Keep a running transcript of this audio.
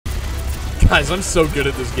Guys, I'm so good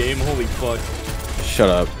at this game. Holy fuck. Shut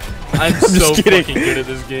up. I'm so fucking good at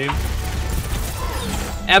this game.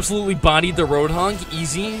 Absolutely bodied the Roadhog.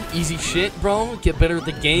 Easy. Easy shit, bro. Get better at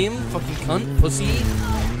the game. Fucking cunt. Pussy.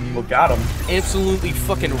 Well, got him. Absolutely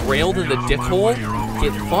fucking railed in the dick hole.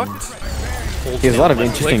 Get fucked. He has a lot of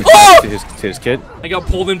interesting oh! to his kid. I got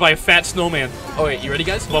pulled in by a fat snowman. Oh wait, you ready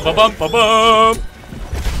guys? Ba-ba-bum-ba-bum!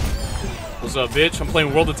 What's up, bitch? I'm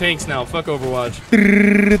playing World of Tanks now. Fuck Overwatch.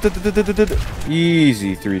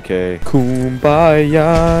 Easy 3K.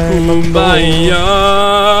 Kumbaya.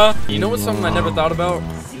 Kumbaya. You know what's something I never thought about?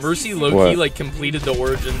 Mercy low-key like completed the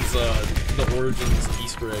Origins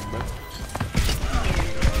Easter egg, bro.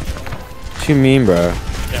 What you mean, bro?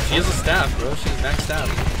 Yeah, she has a staff, bro. She's max staff.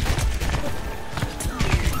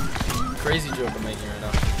 Crazy joke I'm making right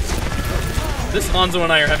now. This Hanzo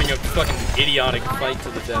and I are having a fucking idiotic fight to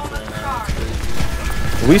the death right now. It's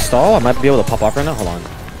crazy. Will we stall? I might be able to pop off right now. Hold on.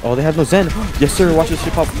 Oh, they have no Zen. Yes, sir. Watch this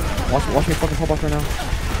shit pop. Watch me fucking pop off right now.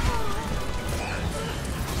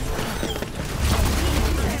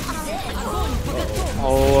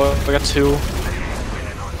 Oh, I got 2.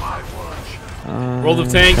 World of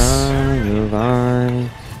Tanks.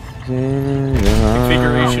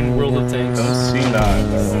 Configuration World of Tanks. C9, by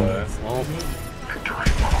the way.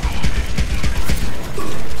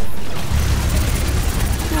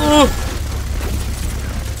 Well.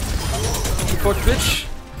 Fuck, bitch.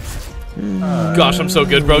 Gosh, I'm so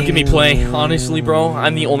good, bro. Give me play. Honestly, bro,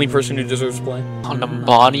 I'm the only person who deserves play. On the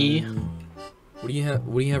Bonnie. What do you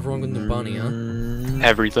have wrong with Nabani, huh?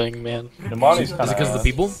 Everything, man. Nabani's kind of. Is it because of the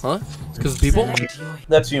people? Huh? It's because of the people?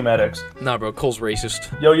 That's you, Maddox. Nah, bro. Cole's racist.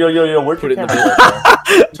 Yo, where'd Put you it in camera the right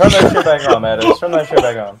there? Turn that shit back on, Maddox. Turn that shit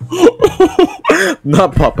back on.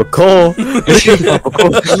 Not Papa Cole. Leave Papa Cole.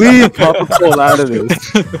 Leave Papa Cole out of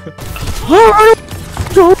this.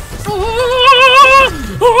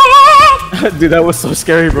 Dude, that was so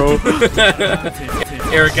scary, bro.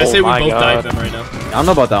 Eric, I say we both dive them right now. I don't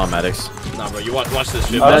know about that one, Maddox. Nah, bro. You watch this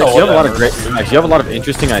shit. Maddox, you have a lot of great. Max, you have a lot of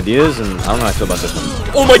interesting ideas, and I don't know how I feel about this one.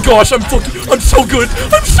 Oh my gosh, I'm so good. I'm so good.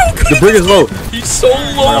 The brig is low. He's so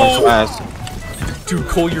low. I'm so ass. Dude,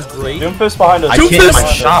 Cole, you're great. Doomfist behind us. I can't in my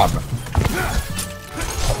shop.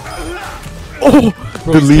 Oh,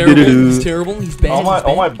 bro, he's terrible. He's bad.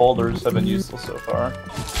 All my boulders have been useless so far.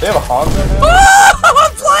 They have a Hanzo now.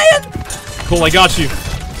 I'm flying. Cole, I got you.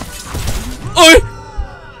 Oh.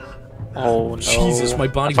 Oh no. Jesus, my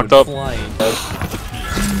body went flying.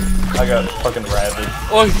 I got fucking rabid.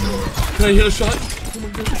 Oh, can I hit a shot? Oh my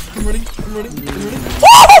god, I'm ready.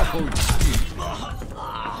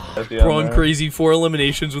 Bro, I'm crazy. 4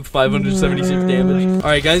 eliminations with 576 damage.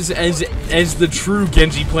 Alright guys, as the true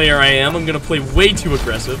Genji player I am, I'm gonna play way too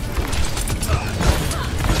aggressive.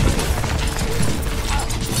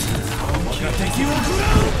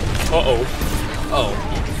 Uh-oh. Oh,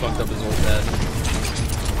 he fucked up his old dad.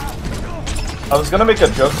 I was gonna make a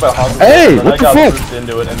joke about Hanzo, hey, but what I the got fuck? pushed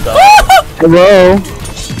into it and died. Hello. I'm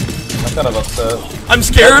kind of upset. I'm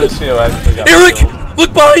scared. Eric,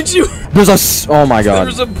 look behind you. There's a. Oh my god.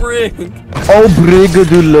 There's a brig. Oh,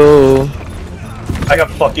 brigadulo. I got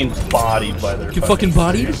fucking bodied by their. You fucking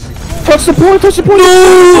bodied? Touch the point. Touch the point.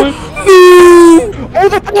 No. Oh,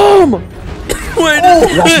 the bomb. Wait.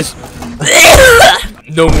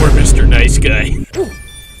 No more Mr. Nice Guy.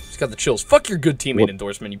 He's got the chills. Fuck your good teammate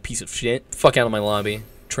endorsement, you piece of shit. Fuck out of my lobby.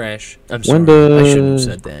 Trash. I'm sorry. I shouldn't have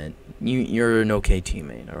said that. You're an okay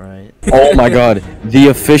teammate, alright? Oh my god. The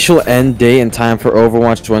official end date and time for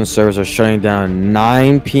Overwatch 1 servers are shutting down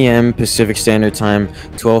 9 p.m. Pacific Standard Time,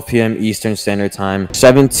 12 p.m. Eastern Standard Time,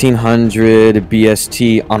 1700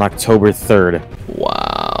 BST on October 3rd.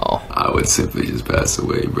 Wow. I would simply just pass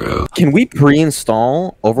away, bro. Can we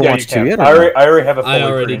pre-install Overwatch 2 yet? I already have it fully I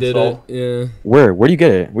already did it, yeah. Where do you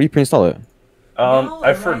get it? Where do you pre-install it?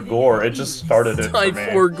 I for Gore. It just started it for me. I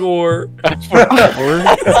for Gore. I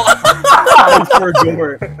for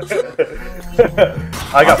Gore.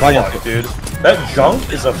 I got fucked, dude. That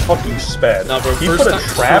junk is a fucking sped. Nah, bro, he put a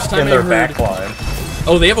trap in their backline.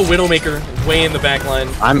 Oh, they have a Widowmaker way in the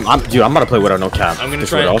backline. Dude, I'm about to play Widow, no cap. I'm gonna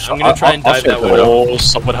try and dive that Widow. Oh,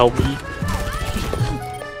 someone help me.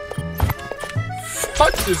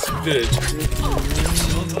 Fuck this bitch.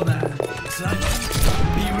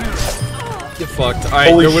 Get fucked. Alright,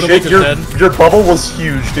 Holy your shit, Widowmaker's dead. your bubble was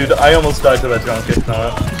huge, dude. I almost died to that junk if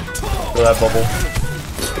not. For that bubble.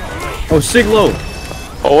 Oh, Siglo!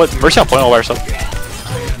 Oh, what? Mercy on point all by herself.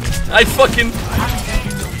 I fucking...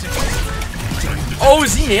 Oh,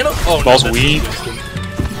 is he nano? Oh, Ball's no, weak.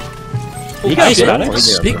 Holy Nice, shit.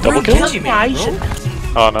 Maddox. Big Double kill. Genji, man, bro.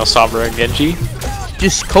 Oh no, Sombra and Genji.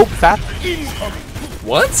 Just cope that.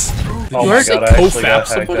 What? Oh you my say god, I actually got co-fab hacked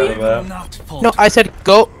somebody? out of that. No, I said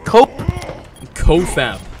go cope.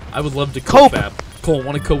 Co-fab. I would love to Cope. co-fab. Cole,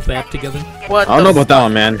 want to co-fab together? What? I don't know about that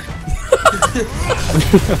one, man. Focus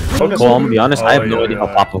Well, I'm on- gonna be honest. I have no yeah, idea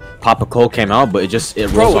yeah. how Papa Cole came out, but it rolls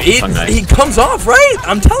Bro, off the tongue. it comes off, right?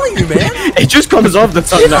 I'm telling you, man. It just comes off the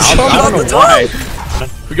tongue. It now. just comes I off don't the know why.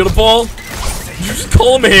 We got a ball. You just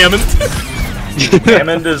call him Hammond.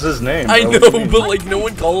 Hammond is his name. I bro. know, What do you mean? but like no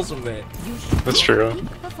one calls him that. That's true.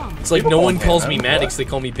 It's like People no call one him calls me Hammond, Maddox, they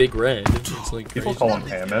call me Big Red. It's like People crazy. call him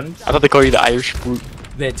Hammond. I thought they call you the Irish fruit.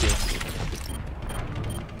 That too.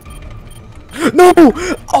 No!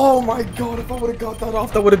 Oh my god! If I would have got that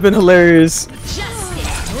off, that would have been hilarious.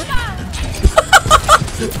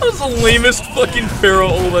 That was the lamest fucking Pharaoh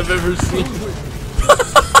ult I've ever seen.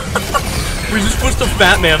 We just pushed a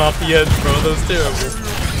fat man off the edge, bro. That was terrible.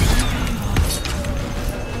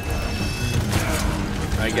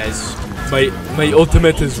 Alright, guys. My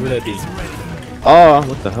ultimate is ready. Oh,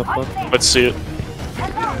 what the hell? Fuck? Let's see it.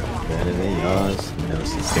 Better than yours. No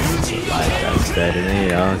sustains a life that's better than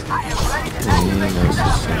yours.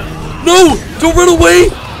 No! Don't run away!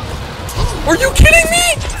 Are you kidding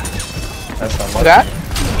me? That's not What that?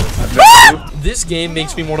 This game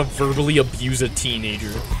makes me want to verbally abuse a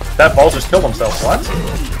teenager. That ball just killed himself. What?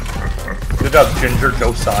 Good job, Ginger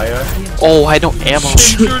Josiah. Oh, I don't ammo.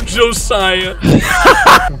 Ginger Josiah.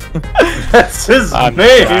 That's his I'm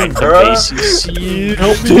name, trying to bro. ACC.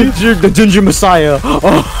 Help me! The Ginger Messiah.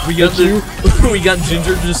 Oh, We got we got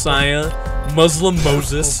Ginger Josiah, Muslim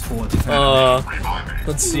Moses.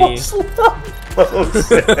 Let's see.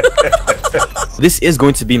 this is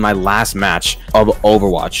going to be my last match of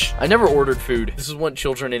Overwatch. I never ordered food. This is what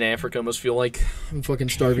children in Africa must feel like. I'm fucking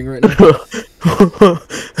starving right now.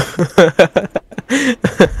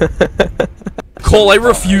 Cole, I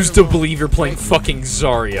refuse to believe you're playing fucking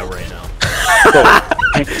Zarya right now.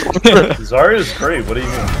 Zarya's great. What do you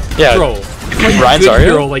mean? Yeah, Bro, Ryan's good Zarya?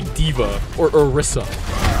 hero like Diva or Orisa.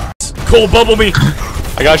 Cole, bubble me.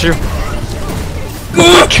 I got you.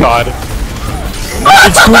 Oh my god.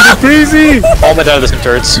 It's going crazy! All my data some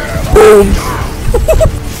turrets.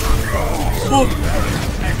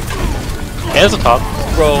 And it's a top.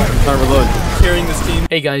 Bro, Time to reload. carrying this team.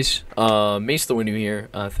 Hey guys, Mace the Windu here.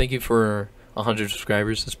 Thank you for 100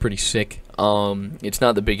 subscribers. That's pretty sick. It's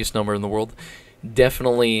not the biggest number in the world.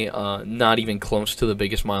 Definitely not even close to the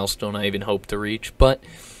biggest milestone I even hoped to reach, but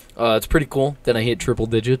it's pretty cool that I hit triple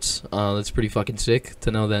digits. That's pretty fucking sick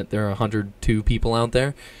to know that there are 102 people out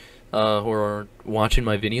there who are watching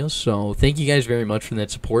my videos. So thank you guys very much for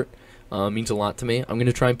that support. It means a lot to me. I'm going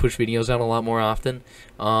to try and push videos out a lot more often.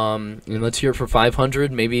 And let's hear it for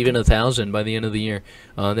 500, maybe even 1,000 by the end of the year.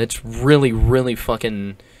 That's really, really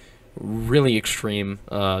fucking, really extreme.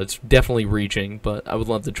 It's definitely reaching, but I would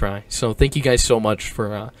love to try. So thank you guys so much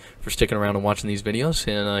for sticking around and watching these videos.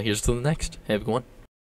 And here's to the next. Have a good one.